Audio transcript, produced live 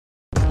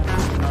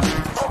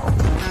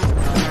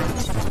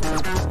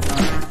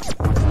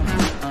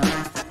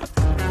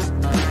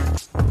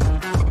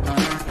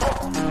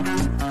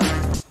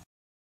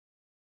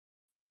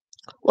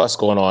What's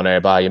going on,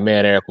 everybody? Your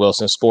man Eric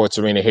Wilson, Sports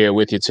Arena here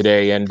with you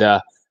today. And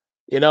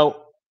you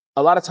know,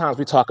 a lot of times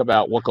we talk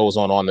about what goes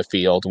on the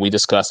field. We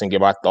discuss and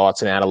give our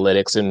thoughts and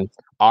analytics and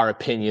our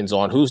opinions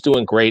on who's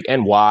doing great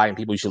and why, and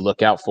people you should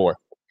look out for.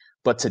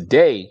 But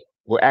today,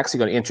 we're actually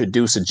going to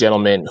introduce a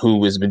gentleman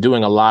who has been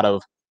doing a lot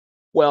of,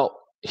 well,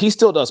 he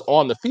still does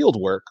on the field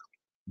work.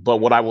 But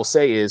what I will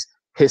say is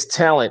his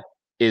talent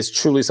is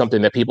truly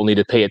something that people need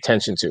to pay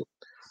attention to.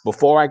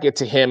 Before I get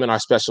to him and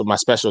my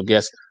special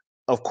guest,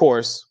 of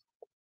course,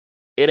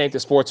 it ain't the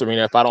sports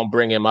arena if I don't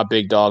bring in my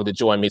big dog to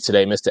join me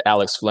today, Mr.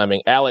 Alex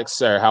Fleming. Alex,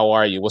 sir, how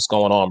are you? What's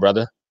going on,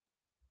 brother?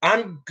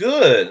 I'm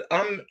good.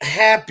 I'm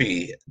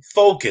happy,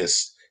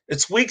 focused.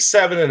 It's week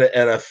 7 in the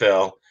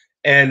NFL,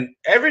 and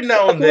every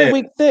now It's and only then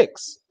week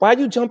 6. Why are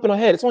you jumping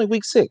ahead? It's only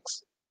week 6.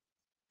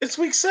 it's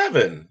week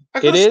 7. I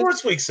It go is?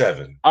 sports week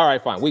 7. All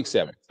right, fine. Week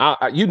 7.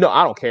 I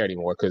don't care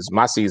anymore because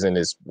my season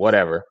is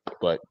whatever.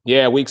 But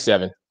yeah, week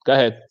 7. Go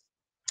ahead.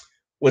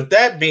 With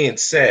that being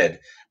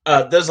said,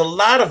 there's a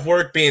lot of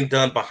work being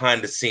done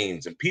behind the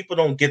scenes, and people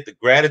don't get the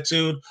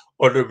gratitude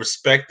or the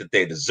respect that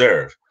they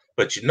deserve.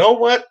 But you know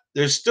what?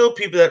 There's still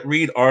people that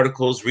read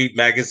articles, read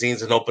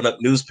magazines, and open up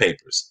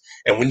newspapers.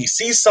 And when you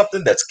see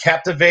something that's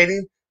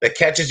captivating, that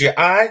catches your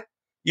eye,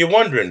 you're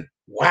wondering,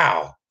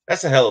 wow,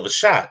 that's a hell of a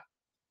shot.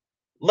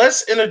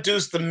 Let's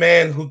introduce the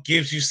man who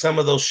gives you some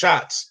of those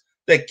shots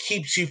that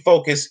keeps you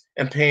focused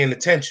and paying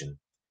attention.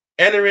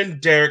 Entering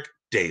Derrick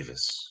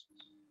Davis.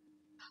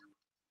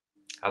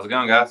 How's it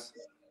going, guys?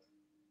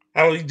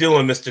 How are you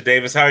doing, Mr.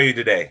 Davis? How are you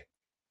today?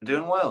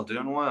 Doing well,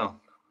 doing well.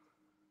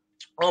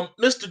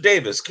 Mr.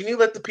 Davis, can you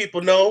let the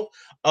people know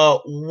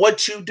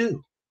what you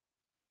do?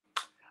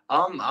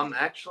 I'm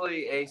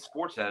actually a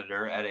sports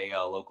editor at a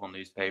local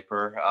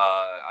newspaper.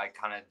 I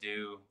kind of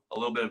do a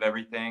little bit of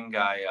everything.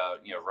 I,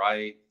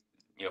 write.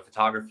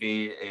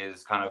 Photography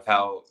is kind of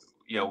how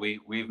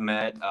we've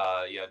met.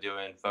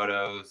 Doing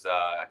photos.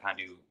 I kind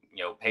of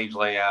do page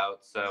layout.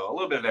 So a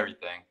little bit of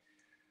everything.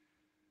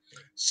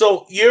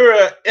 So you're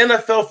an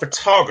NFL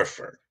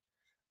photographer.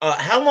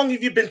 How long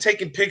have you been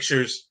taking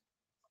pictures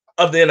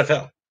of the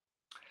NFL?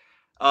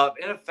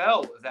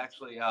 NFL was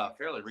actually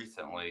fairly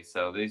recently.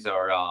 So these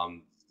are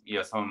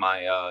some of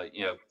my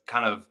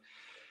kind of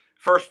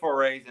first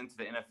forays into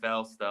the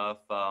NFL stuff.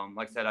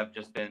 Like I said, I've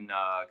just been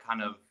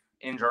kind of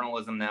in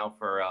journalism now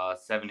for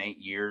 7-8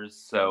 years.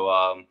 So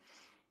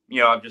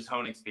I've just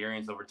honed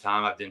experience over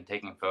time. I've been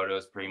taking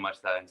photos pretty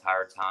much that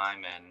entire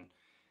time,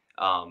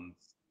 and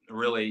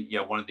really,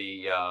 one of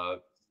the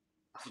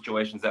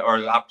situations that,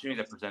 or the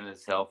opportunity that presented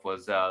itself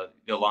was the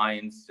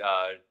Lions.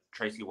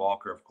 Tracy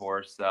Walker, of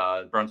course,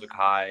 Brunswick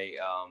High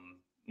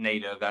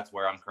native. That's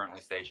where I'm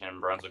currently stationed in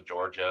Brunswick,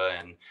 Georgia,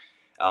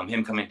 and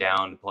him coming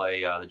down to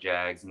play the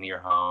Jags near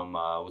home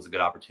was a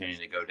good opportunity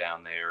to go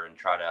down there and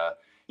try to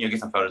get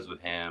some photos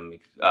with him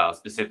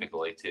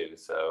specifically too.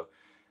 So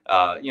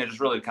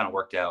just really kind of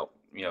worked out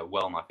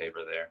well in my favor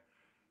there.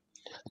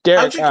 How'd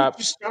Derek, you get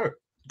your start?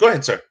 Go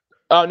ahead, sir.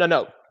 oh,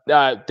 no.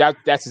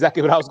 That's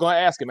exactly what I was going to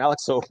ask him,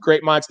 Alex. So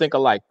great minds think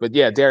alike. But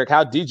yeah, Derek,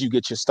 how did you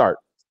get your start?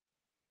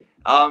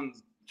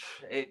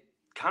 It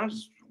kind of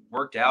just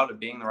worked out at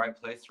being the right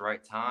place, the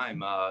right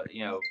time.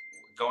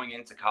 Going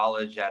into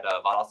college at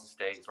Valdosta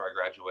State, where I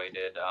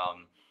graduated,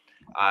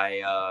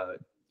 I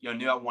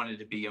knew I wanted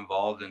to be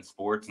involved in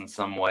sports in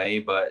some way,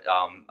 but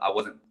I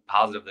wasn't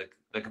positive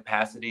the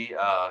capacity.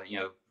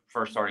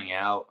 First starting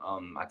out,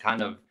 I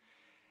kind of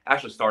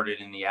actually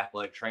started in the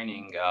athletic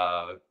training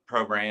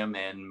program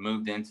and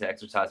moved into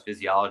exercise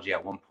physiology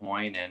at one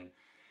point, and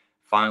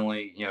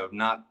finally,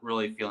 not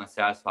really feeling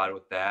satisfied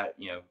with that,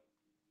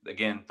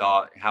 again,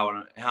 thought, how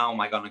am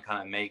I going to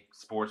kind of make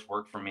sports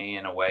work for me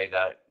in a way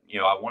that,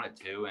 I wanted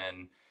to,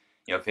 and,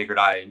 figured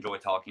I enjoy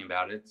talking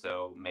about it.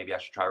 So maybe I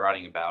should try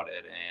writing about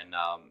it. And,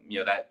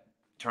 that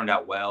turned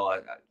out well. I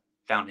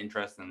found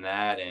interest in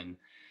that. And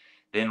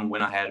then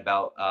when I had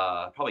about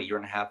probably a year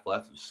and a half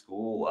left of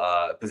school,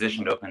 a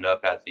position opened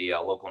up at the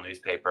local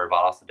newspaper,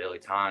 Valdosta Daily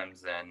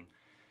Times. And,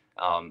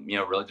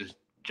 really just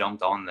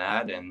jumped on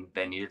that, and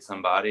they needed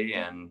somebody,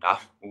 and I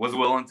was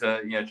willing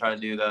to try to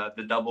do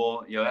the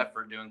double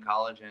effort doing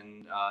college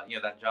and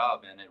that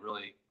job, and it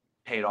really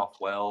paid off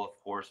well.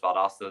 Of course,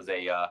 Valdosta is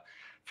a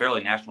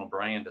fairly national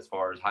brand as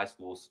far as high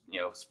school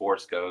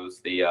sports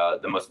goes, the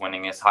most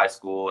winningest high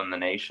school in the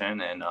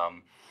nation, and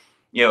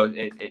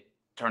it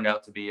turned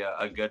out to be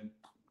a good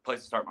place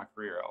to start my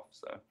career off.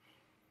 So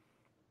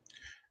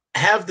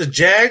Have the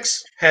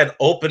Jags had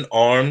open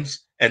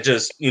arms and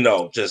just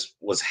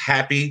was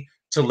happy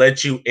to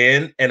let you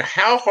in? And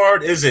how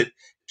hard is it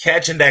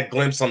catching that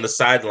glimpse on the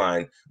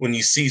sideline when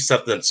you see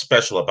something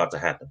special about to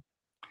happen?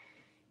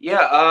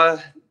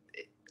 Yeah,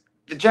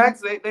 the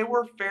Jags, they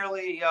were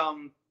fairly,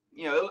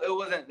 it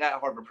wasn't that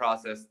hard of a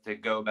process to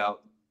go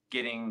about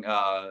getting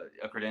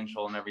a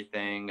credential and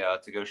everything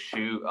to go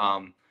shoot.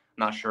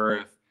 Not sure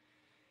if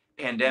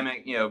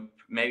pandemic,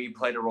 maybe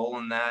played a role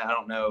in that. I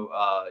don't know,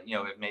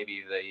 if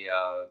maybe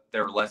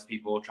there were less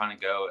people trying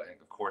to go. And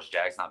of course,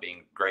 Jags not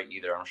being great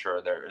either. I'm sure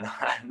they're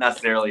not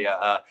necessarily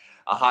a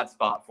hot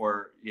spot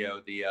for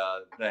the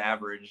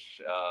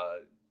average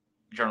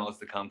journalists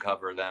to come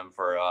cover them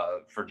for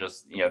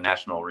just,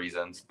 national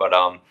reasons. But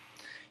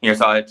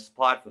so I just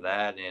applied for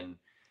that and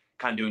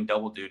kind of doing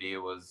double duty. It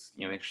was,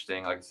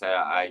 interesting. Like I said,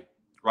 I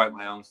write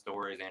my own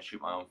stories and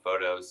shoot my own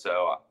photos.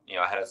 So,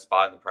 I had a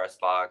spot in the press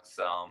box,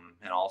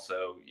 and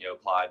also,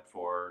 applied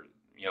for,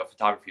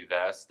 photography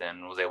vest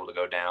and was able to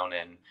go down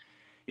and,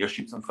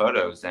 shoot some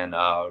photos. And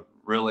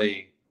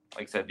really,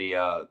 like I said,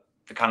 the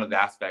kind of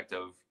aspect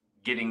of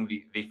getting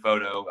the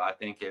photo, I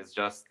think, is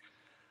just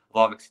a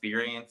lot of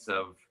experience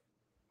of,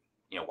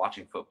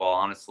 watching football,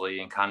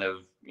 honestly, and kind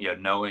of,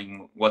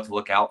 knowing what to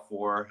look out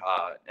for.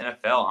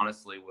 NFL,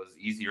 honestly, was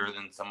easier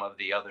than some of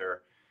the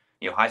other,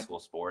 high school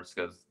sports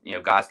because,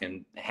 guys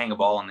can hang a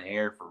ball in the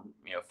air for,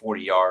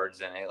 40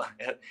 yards, and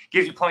it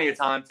gives you plenty of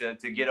time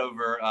to get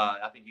over.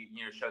 I think you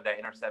showed that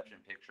interception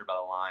picture by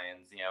the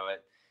Lions.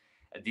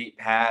 A deep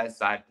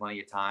pass, I had plenty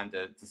of time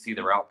to see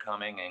the route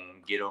coming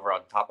and get over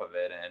on top of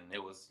it, and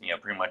it was,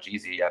 pretty much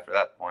easy after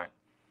that point.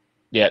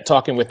 Yeah,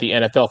 talking with the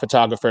NFL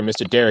photographer,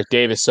 Mr. Derrick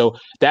Davis. So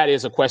that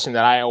is a question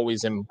that I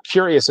always am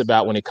curious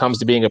about when it comes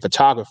to being a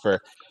photographer.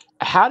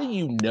 How do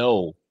you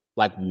know,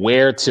 like,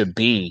 where to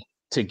be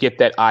to get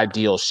that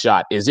ideal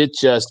shot? Is it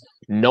just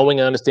knowing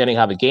and understanding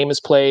how the game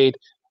is played?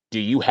 Do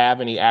you have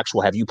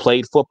have you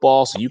played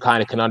football so you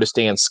kind of can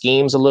understand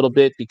schemes a little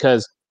bit?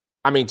 Because,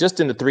 I mean, just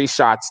in the 3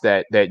 shots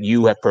that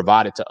you have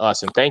provided to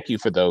us, and thank you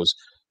for those,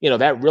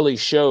 that really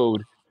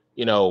showed,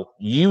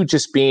 you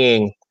just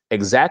being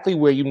exactly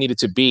where you needed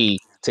to be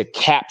to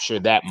capture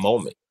that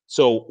moment.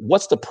 So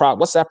what's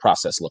that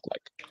process look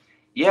like?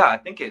 Yeah, I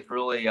think it's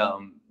really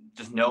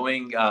just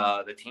knowing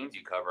the teams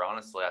you cover,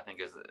 honestly, I think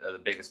is the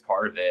biggest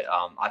part of it.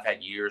 I've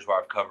had years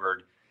where I've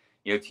covered,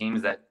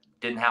 teams that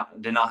did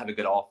not have a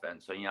good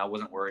offense. So, I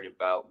wasn't worried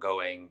about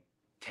going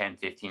 10,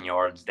 15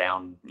 yards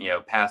down,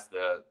 past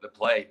the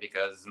play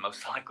because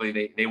most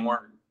likely they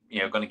weren't,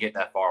 going to get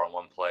that far on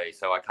one play.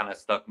 So I kind of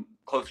stuck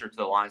closer to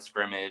the line of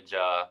scrimmage,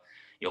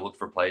 look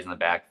for plays in the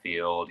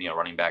backfield,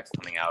 running backs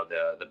coming out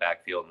of the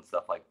backfield and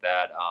stuff like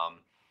that.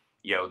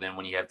 Then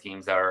when you have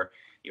teams that are,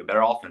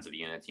 better offensive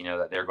units,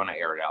 that they're going to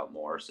air it out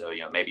more. So,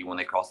 maybe when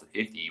they cross the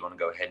 50, you want to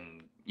go ahead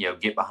and,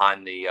 get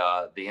behind the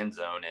end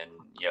zone. And,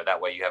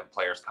 that way you have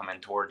players coming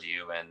towards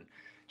you, and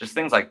just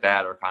things like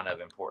that are kind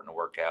of important to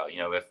work out.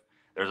 If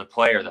there's a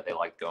player that they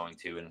like going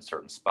to in a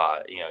certain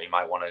spot, you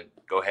might want to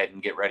go ahead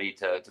and get ready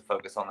to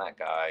focus on that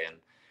guy. And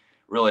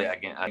really,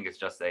 again, I think it's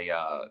just a,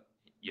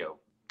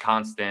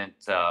 constant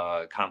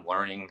kind of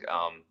learning,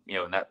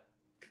 and that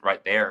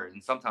right there.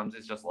 And sometimes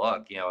it's just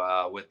luck,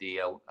 with the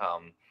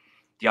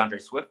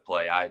DeAndre Swift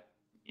play. I,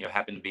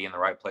 happened to be in the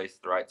right place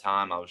at the right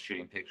time. I was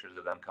shooting pictures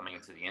of them coming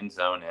into the end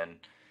zone, and,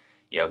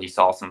 he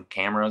saw some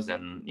cameras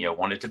and,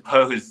 wanted to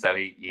pose. So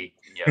he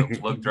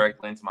looked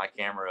directly into my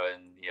camera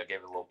and, gave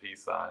it a little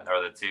peace sign,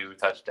 or the 2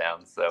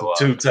 touchdowns. So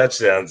 2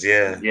 touchdowns.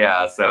 Yeah.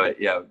 Yeah. So,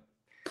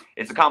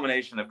 it's a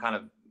combination of kind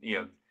of,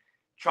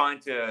 trying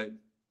to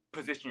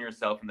position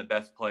yourself in the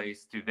best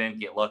place to then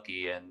get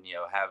lucky and,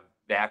 have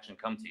the action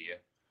come to you.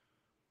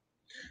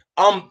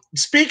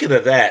 Speaking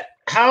of that,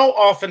 how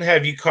often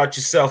have you caught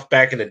yourself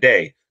back in the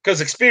day? Because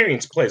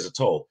experience plays a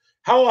toll.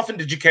 How often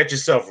did you catch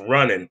yourself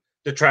running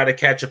to try to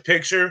catch a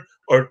picture,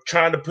 or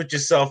trying to put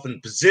yourself in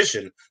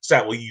position so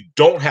that way you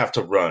don't have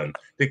to run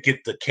to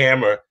get the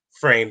camera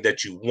frame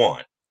that you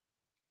want?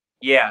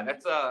 Yeah,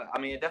 that's I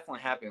mean, it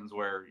definitely happens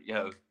where,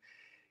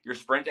 you're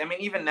sprinting. I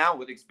mean, even now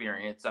with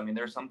experience, I mean,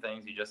 there's some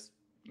things you just,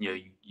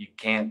 you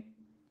can't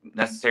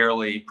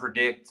necessarily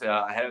predict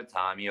ahead of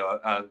time.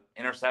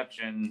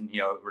 Interception,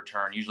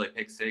 return, usually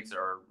pick six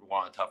are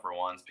one of the tougher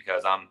ones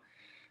because I'm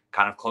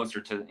kind of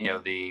closer to,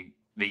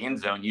 the end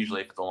zone. Usually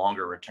if it's a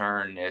longer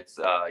return, it's,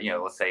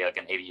 let's say like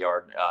an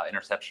 80-yard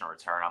interception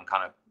return. I'm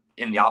kind of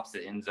in the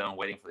opposite end zone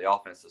waiting for the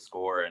offense to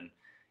score. And,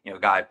 a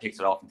guy picks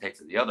it off and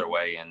takes it the other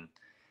way. And,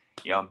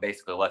 I'm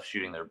basically left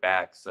shooting their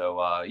back.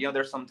 So,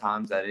 there's some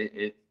times that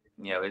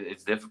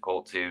it's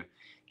difficult to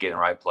get in the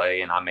right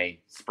play, and I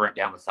may sprint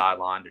down the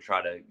sideline to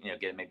try to,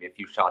 get maybe a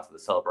few shots of the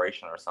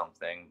celebration or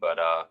something. But,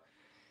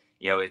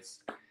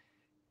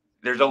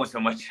 there's only so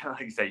much,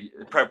 like you say,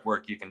 prep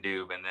work you can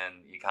do, and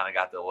then you kind of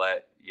got to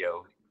let,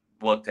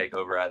 luck take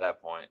over at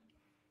that point.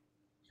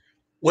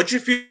 What's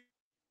your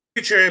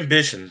future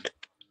ambition?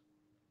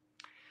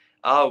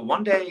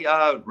 One day,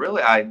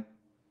 really, I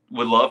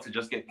would love to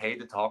just get paid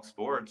to talk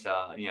sports.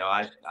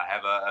 I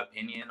have an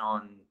opinion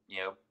on,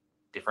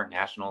 different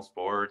national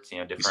sports,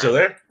 different. You still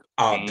there?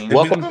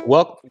 Welcome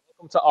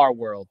to our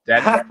world.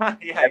 Yeah,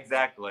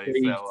 exactly.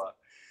 So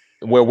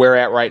where we're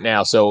at right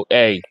now. So,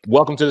 hey,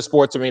 welcome to the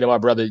sports arena, my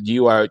brother.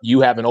 You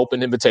have an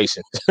open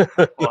invitation.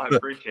 Well, I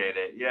appreciate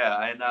it.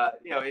 Yeah, and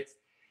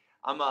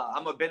I'm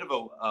a bit of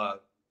a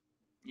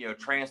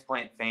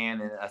transplant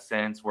fan in a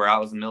sense, where I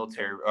was a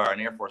military or an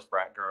Air Force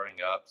brat growing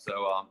up.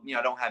 So,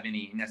 I don't have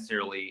any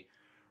necessarily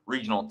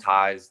regional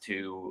ties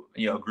to,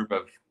 a group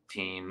of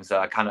teams.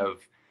 I kind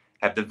of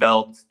have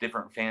developed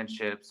different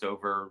fanships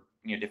over,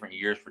 different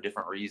years for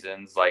different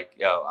reasons. Like,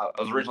 I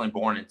was originally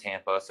born in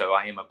Tampa, so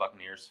I am a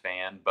Buccaneers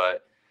fan,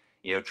 but,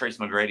 Trace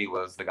McGrady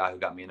was the guy who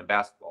got me into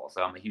basketball.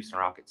 So I'm a Houston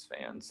Rockets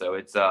fan. So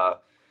it's,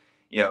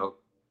 you know,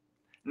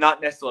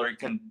 not necessarily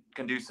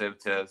conducive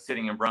to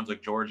sitting in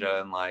Brunswick,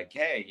 Georgia, and like,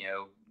 hey, you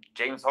know,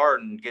 James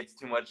Harden gets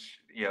too much,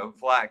 you know,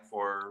 flack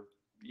for,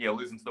 you know,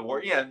 losing to the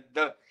Warriors. Yeah,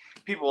 the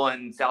people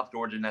in South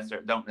Georgia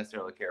don't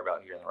necessarily care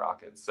about here in the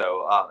Rockets.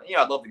 So, you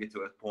know, I'd love to get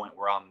to a point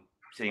where I'm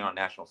sitting on a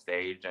national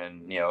stage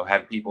and, you know,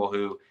 have people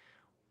who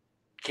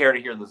care to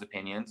hear those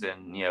opinions.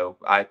 And, you know,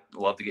 I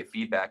love to get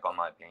feedback on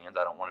my opinions.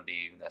 I don't want to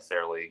be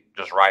necessarily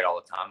just right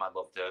all the time. I'd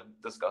love to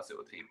discuss it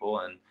with people.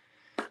 And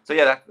so,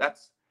 yeah,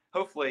 that's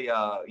hopefully,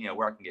 you know,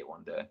 where I can get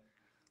one day.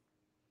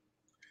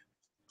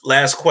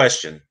 Last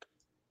question.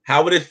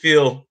 How would it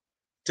feel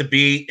to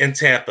be in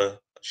Tampa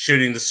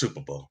shooting the Super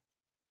Bowl?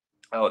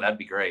 Oh, that'd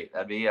be great.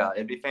 It'd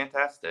be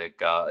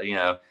fantastic. You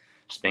know,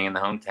 just being in the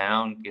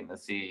hometown, getting to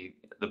see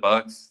the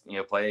Bucks, you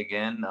know, play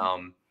again.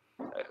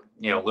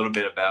 You know, a little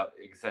bit about,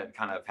 like I said,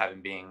 kind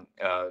of being,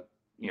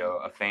 you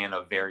know, a fan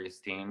of various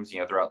teams,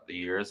 you know, throughout the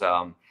years.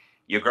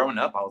 You know, growing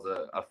up, I was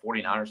a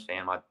 49ers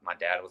fan. My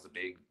dad was a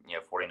big, you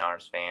know,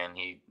 49ers fan.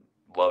 He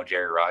loved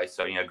Jerry Rice.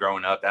 So, you know,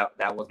 growing up,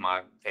 that was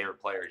my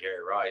favorite player,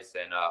 Jerry Rice.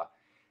 And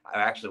I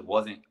actually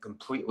wasn't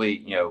completely,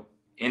 you know,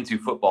 into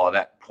football at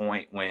that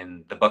point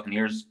when the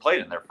Buccaneers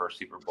played in their first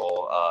Super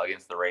Bowl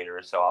against the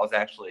Raiders. So I was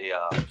actually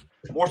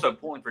more so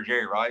pulling for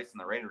Jerry Rice and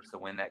the Raiders to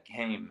win that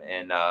game.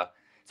 And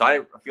so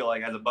I feel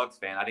like as a Bucs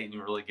fan, I didn't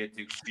even really get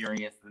to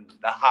experience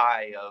the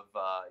high of,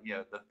 you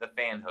know, the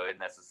fanhood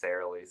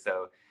necessarily.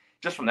 So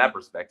just from that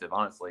perspective,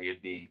 honestly,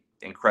 it'd be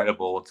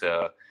incredible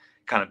to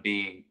kind of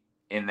be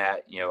in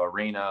that, you know,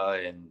 arena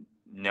and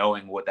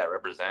knowing what that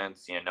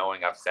represents, you know,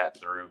 knowing I've sat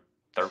through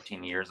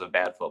 13 years of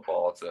bad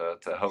football to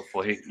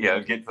hopefully, you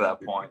know, get to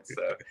that point.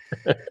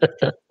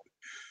 So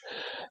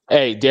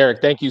Hey,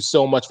 Derrick, thank you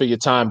so much for your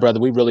time, brother.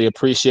 We really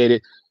appreciate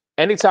it.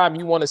 Anytime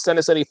you want to send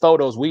us any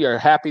photos, we are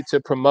happy to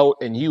promote,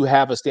 and you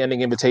have a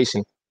standing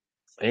invitation.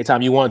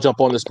 Anytime you want to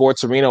jump on the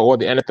sports arena or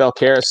the NFL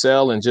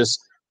carousel and just,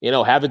 you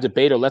know, have a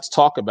debate or let's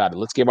talk about it.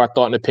 Let's give our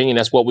thought and opinion.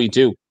 That's what we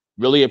do.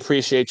 Really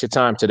appreciate your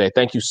time today.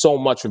 Thank you so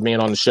much for being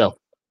on the show.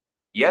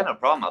 Yeah, no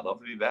problem. I'd love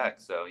to be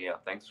back. So, yeah,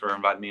 thanks for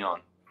inviting me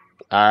on.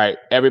 All right,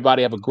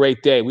 everybody have a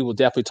great day. We will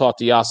definitely talk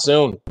to y'all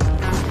soon.